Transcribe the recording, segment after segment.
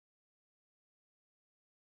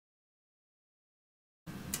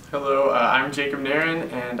Hello, I'm Jacob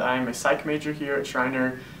Naron, and I'm a psych major here at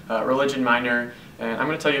Schreiner, religion minor, and I'm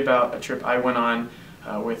going to tell you about a trip I went on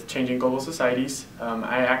with Changing Global Societies.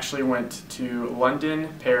 I actually went to London,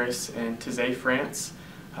 Paris, and Taizé, France.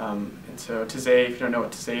 And so Taizé, if you don't know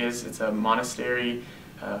what Taizé is, it's a monastery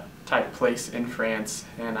type place in France,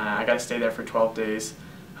 and I got to stay there for 12 days.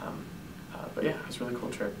 But yeah, it was a really cool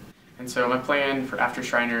trip. And so my plan for after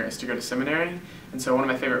Schreiner is to go to seminary. And so one of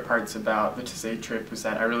my favorite parts about the Taizé trip was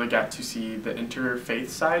that I really got to see the interfaith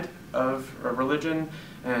side of religion,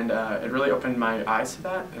 and it really opened my eyes to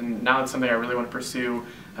that. And now it's something I really want to pursue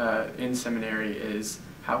in seminary is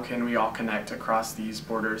how can we all connect across these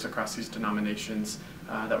borders, across these denominations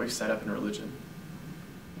that we've set up in religion.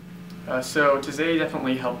 So Taizé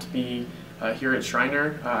definitely helped me here at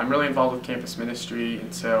Schreiner. I'm really involved with campus ministry,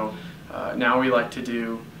 and so now we like to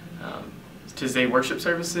do Taizé worship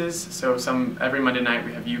services. So every Monday night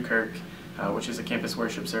we have U-Kirk, which is a campus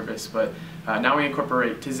worship service, but now we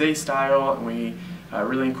incorporate Taizé style, and we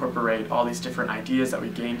really incorporate all these different ideas that we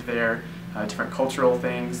gained there, different cultural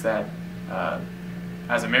things that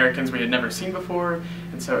as Americans we had never seen before,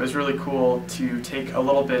 and so it was really cool to take a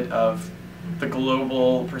little bit of the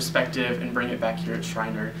global perspective and bring it back here at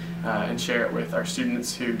Schreiner and share it with our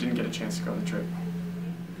students who didn't get a chance to go on the trip.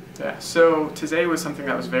 Yeah, so Taizé was something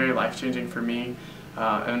that was very life-changing for me,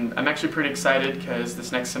 and I'm actually pretty excited because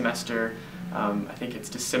this next semester, I think it's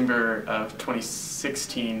December of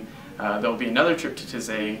 2016, there'll be another trip to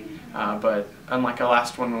Taizé, but unlike our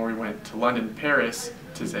last one when we went to London, Paris,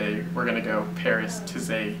 Taizé, we're going to go Paris,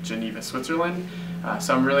 Taizé, Geneva, Switzerland.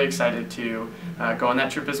 So I'm really excited to go on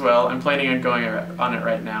that trip as well. I'm planning on going on it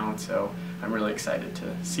right now, and so I'm really excited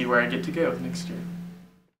to see where I get to go next year.